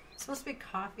is. It's supposed to be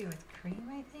coffee with cream,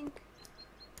 I think,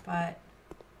 but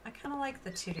I kind of like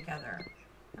the two together.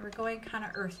 And we're going kind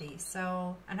of earthy,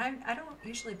 so, and I don't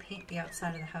usually paint the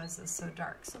outside of the houses so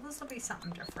dark, so this will be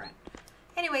something different.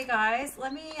 Anyway, guys,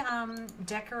 let me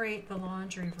decorate the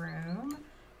laundry room,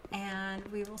 and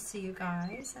we will see you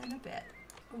guys in a bit.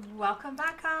 Welcome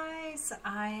back, guys.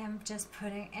 I am just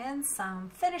putting in some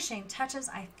finishing touches.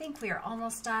 I think we are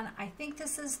almost done. I think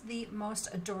this is the most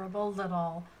adorable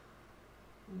little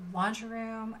laundry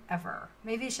room ever.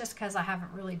 Maybe it's just because I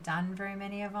haven't really done very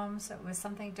many of them, so it was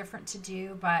something different to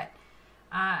do, but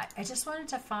I just wanted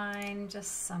to find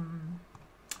just some,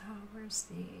 oh, where's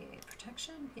the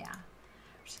protection? Yeah.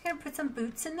 I'm just going to put some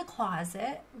boots in the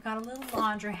closet. We've got a little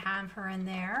laundry hamper in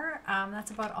there.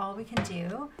 That's about all we can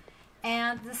do.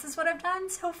 And this is what I've done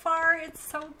so far. It's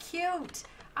so cute.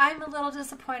 I'm a little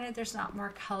disappointed there's not more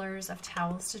colors of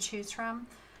towels to choose from.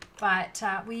 But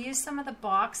we used some of the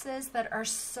boxes that are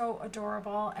so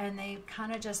adorable, and they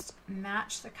kind of just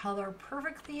match the color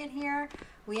perfectly in here.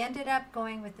 We ended up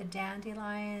going with the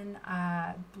dandelion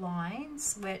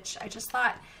blinds, which I just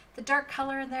thought the dark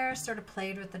color in there sort of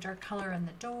played with the dark color in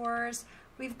the doors.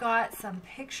 We've got some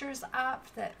pictures up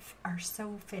that are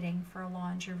so fitting for a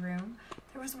laundry room.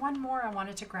 There was one more I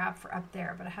wanted to grab for up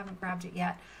there, but I haven't grabbed it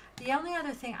yet. The only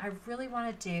other thing I really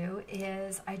want to do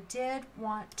is I did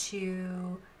want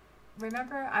to,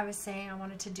 remember I was saying I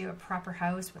wanted to do a proper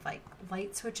house with like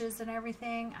light switches and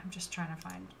everything. I'm just trying to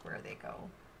find where they go.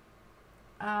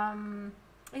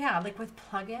 Yeah, like with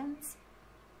plugins.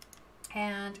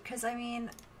 And because I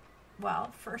mean,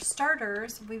 well, for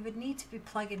starters, we would need to be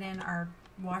plugging in our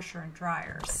washer and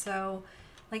dryer. So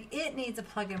like it needs a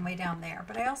plug-in way down there.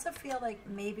 But I also feel like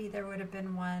maybe there would have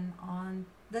been one on,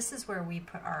 this is where we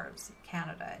put ours,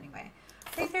 Canada anyway. I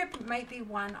think there might be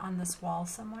one on this wall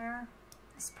somewhere.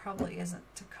 This probably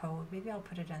isn't to code. Maybe I'll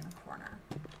put it in the corner.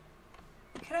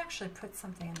 I could actually put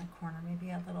something in the corner,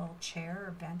 maybe a little chair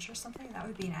or bench or something. That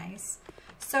would be nice.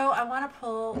 So I want to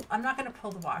pull, I'm not going to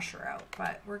pull the washer out,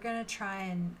 but we're going to try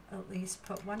and at least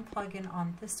put one plug-in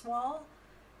on this wall.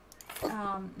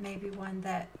 Maybe one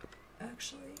that,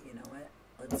 actually, you know what?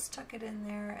 Let's tuck it in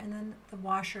there, and then the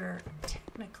washer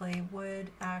technically would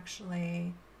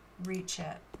actually reach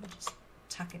it. We'll just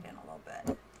tuck it in a little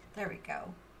bit. There we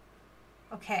go.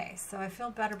 Okay, so I feel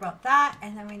better about that,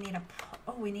 and then we need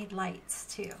we need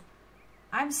lights too.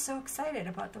 I'm so excited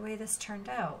about the way this turned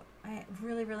out. I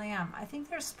really, really am. I think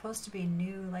there's supposed to be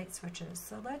new light switches,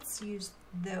 so let's use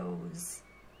those.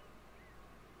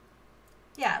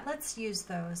 Yeah, let's use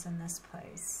those in this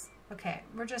place. Okay,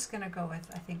 we're just going to go with,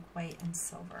 I think, white and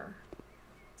silver.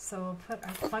 So we'll put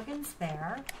our plugins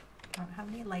there. Don't have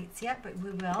any lights yet, but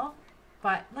we will.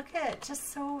 But look at it,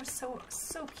 just so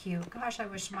cute. Gosh, I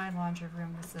wish my laundry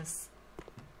room was this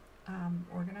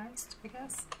organized, I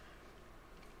guess.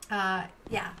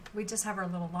 Yeah, we just have our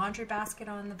little laundry basket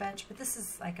on the bench, but this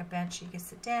is like a bench you can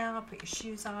sit down, put your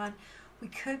shoes on. We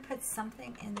could put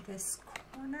something in this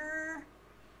corner.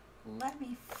 Let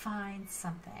me find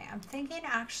something. I'm thinking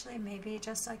actually maybe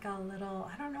just like a little,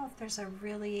 I don't know if there's a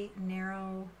really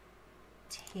narrow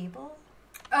table.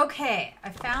 Okay, I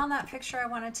found that picture I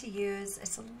wanted to use.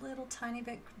 It's a little tiny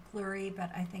bit blurry,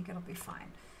 but I think it'll be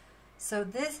fine. So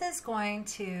this is going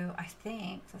to, I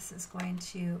think this is going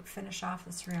to finish off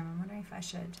this room. I'm wondering if I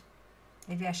should,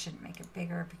 maybe I shouldn't make it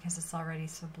bigger because it's already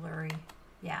so blurry.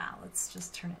 Yeah, let's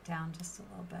just turn it down just a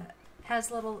little bit. It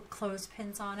has little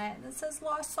clothespins on it, and it says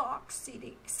Lost Socks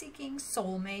Seeking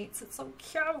Soulmates. It's so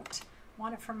cute.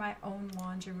 Want it for my own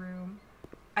laundry room.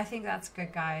 I think that's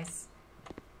good, guys.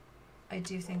 I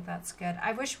do think that's good.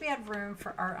 I wish we had room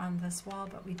for art on this wall,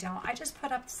 but we don't. I just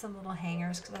put up some little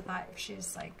hangers because I thought if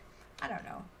she's like, I don't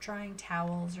know, drying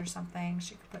towels or something,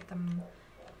 she could put them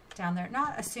down there.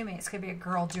 Not assuming it's going to be a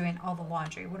girl doing all the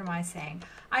laundry. What am I saying?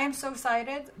 I am so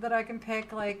excited that I can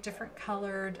pick like different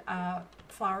colored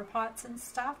flower pots and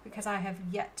stuff because I have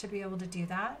yet to be able to do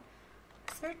that.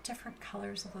 Is there different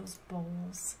colors of those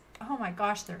bowls? Oh my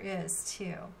gosh, there is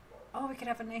too. Oh, we could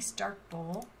have a nice dark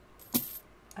bowl.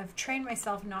 I've trained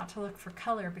myself not to look for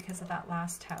color because of that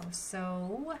last house.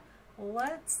 So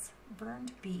let's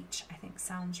burned beech, I think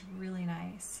sounds really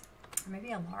nice. Or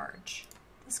maybe a large.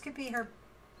 This could be her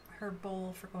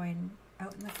bowl for going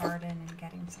out in the garden and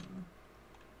getting some,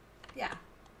 yeah,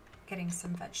 getting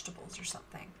some vegetables or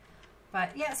something.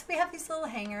 But yes, yeah, so we have these little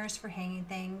hangers for hanging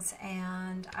things,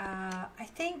 and I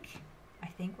think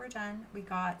we're done.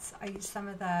 I used some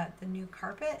of the new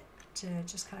carpet to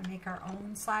just kind of make our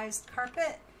own sized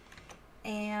carpet,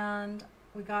 and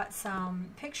we got some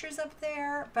pictures up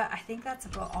there, but I think that's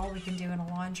about all we can do in a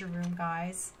laundry room,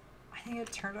 guys. I think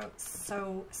it turned out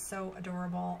so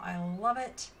adorable. I love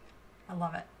it. I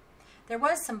love it. There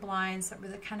was some blinds that were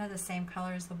kind of the same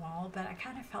color as the wall, but I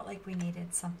kind of felt like we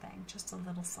needed something, just a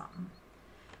little something.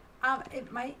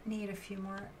 It might need a few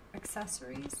more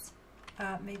accessories,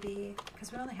 maybe,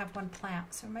 because we only have one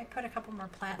plant, so we might put a couple more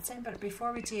plants in. But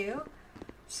before we do, I'm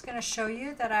just going to show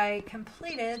you that I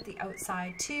completed the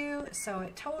outside too, so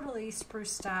it totally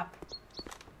spruced up.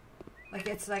 Like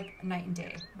it's like night and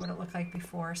day what it looked like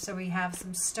before. So we have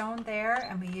some stone there,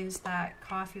 and we use that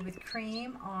coffee with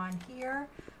cream on here.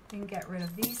 We can get rid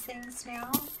of these things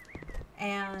now,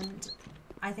 and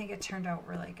I think it turned out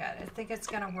really good. I think it's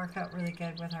going to work out really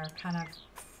good with our kind of,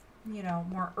 you know,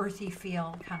 more earthy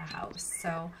feel kind of house.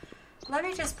 So let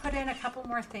me just put in a couple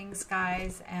more things,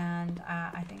 guys, and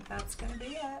I think that's going to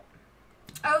be it.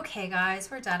 Okay, guys,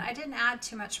 we're done. I didn't add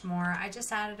too much more. I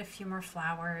just added a few more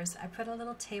flowers. I put a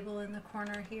little table in the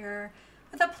corner here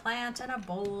with a plant and a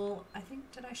bowl. I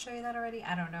think, did I show you that already?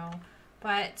 I don't know.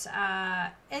 But,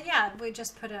 and yeah,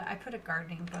 I put a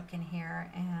gardening book in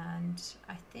here, and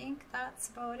I think that's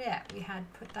about it. We had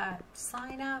put that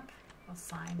sign up, a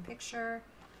sign picture.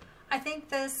 I think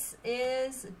this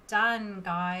is done,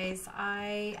 guys.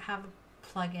 I have a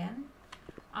plug-in.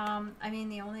 I mean,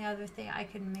 the only other thing I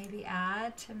could maybe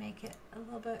add to make it a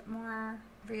little bit more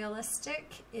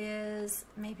realistic is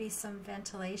maybe some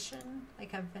ventilation,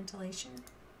 like a ventilation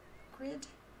grid,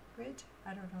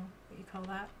 I don't know what you call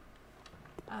that.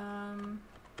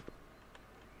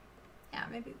 Yeah,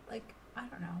 maybe like, I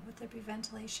don't know, would there be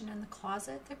ventilation in the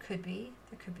closet? There could be.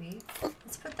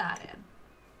 Let's put that in.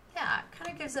 Yeah, it kind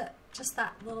of gives it just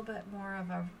that little bit more of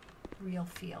a real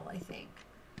feel, I think.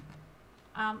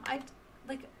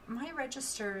 Like, my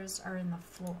registers are in the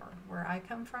floor where I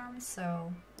come from,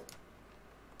 so,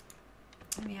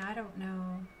 I mean, I don't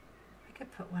know. I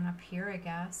could put one up here, I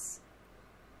guess,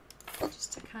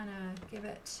 just to kind of give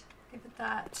it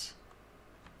that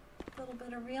little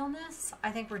bit of realness. I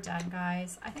think we're done,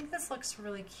 guys. I think this looks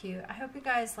really cute. I hope you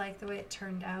guys like the way it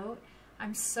turned out.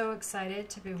 I'm so excited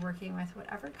to be working with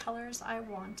whatever colors I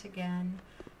want again.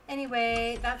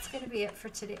 Anyway, that's going to be it for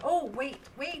today. Oh, wait,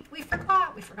 we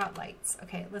forgot lights.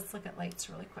 Okay, let's look at lights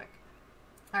really quick.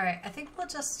 All right, I think we'll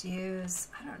just use,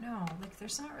 I don't know, like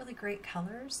there's not really great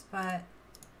colors, but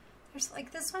there's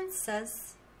like, this one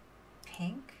says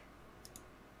pink.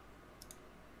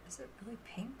 Is it really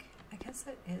pink? I guess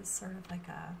it is sort of like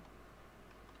a,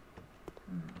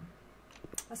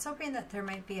 I was hoping that there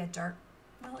might be a dark,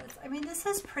 well, I mean, this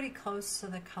is pretty close to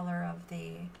the color of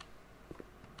the,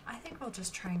 I think we'll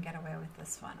just try and get away with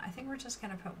this one. I think we're just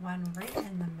going to put one right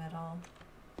in the middle.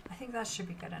 I think that should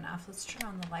be good enough. Let's turn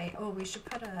on the light. Oh, we should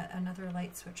put another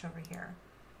light switch over here.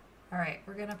 All right,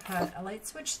 we're going to put a light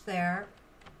switch there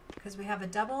because we have a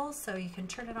double, so you can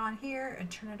turn it on here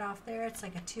and turn it off there. It's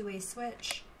like a two-way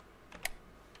switch.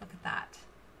 Look at that.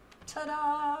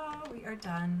 Ta-da! We are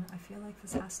done. I feel like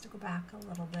this has to go back a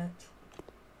little bit.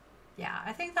 Yeah,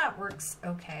 I think that works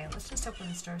okay. Let's just open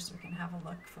the store so we can have a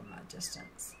look from a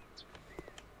distance.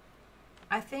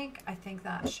 I think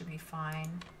that should be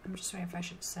fine. I'm just wondering if I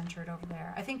should center it over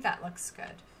there. I think that looks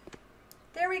good.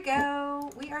 There we go.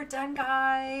 We are done,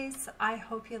 guys. I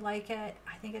hope you like it.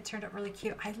 I think it turned out really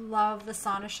cute. I love the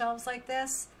sauna shelves like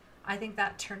this. I think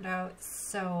that turned out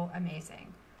so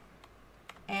amazing.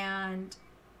 And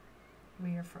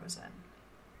we are frozen.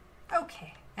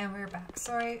 Okay, and we're back.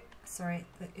 Sorry,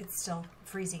 it's still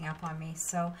freezing up on me.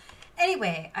 So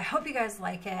anyway, I hope you guys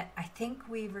like it. I think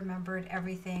we remembered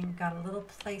everything. Got a little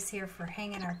place here for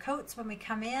hanging our coats when we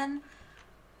come in.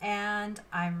 And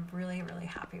I'm really, really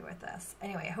happy with this.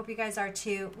 Anyway, I hope you guys are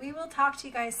too. We will talk to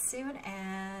you guys soon.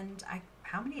 And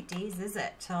how many days is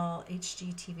it till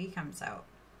HGTV comes out?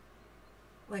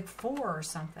 Like 4 or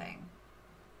something.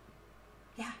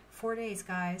 Yeah, 4 days,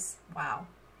 guys. Wow.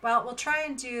 Well, we'll try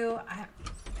and do...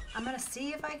 I'm going to see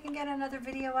if I can get another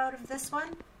video out of this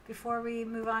one before we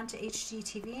move on to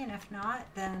HGTV. And if not,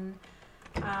 then...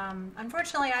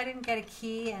 unfortunately, I didn't get a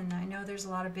key, and I know there's a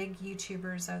lot of big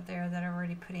YouTubers out there that are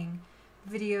already putting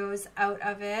videos out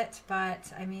of it,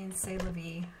 but I mean, c'est la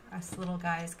vie, us little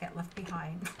guys get left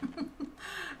behind.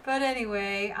 But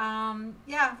anyway,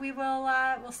 yeah,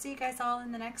 we'll see you guys all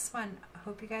in the next one. I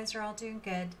hope you guys are all doing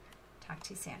good. Talk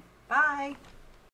to you soon. Bye.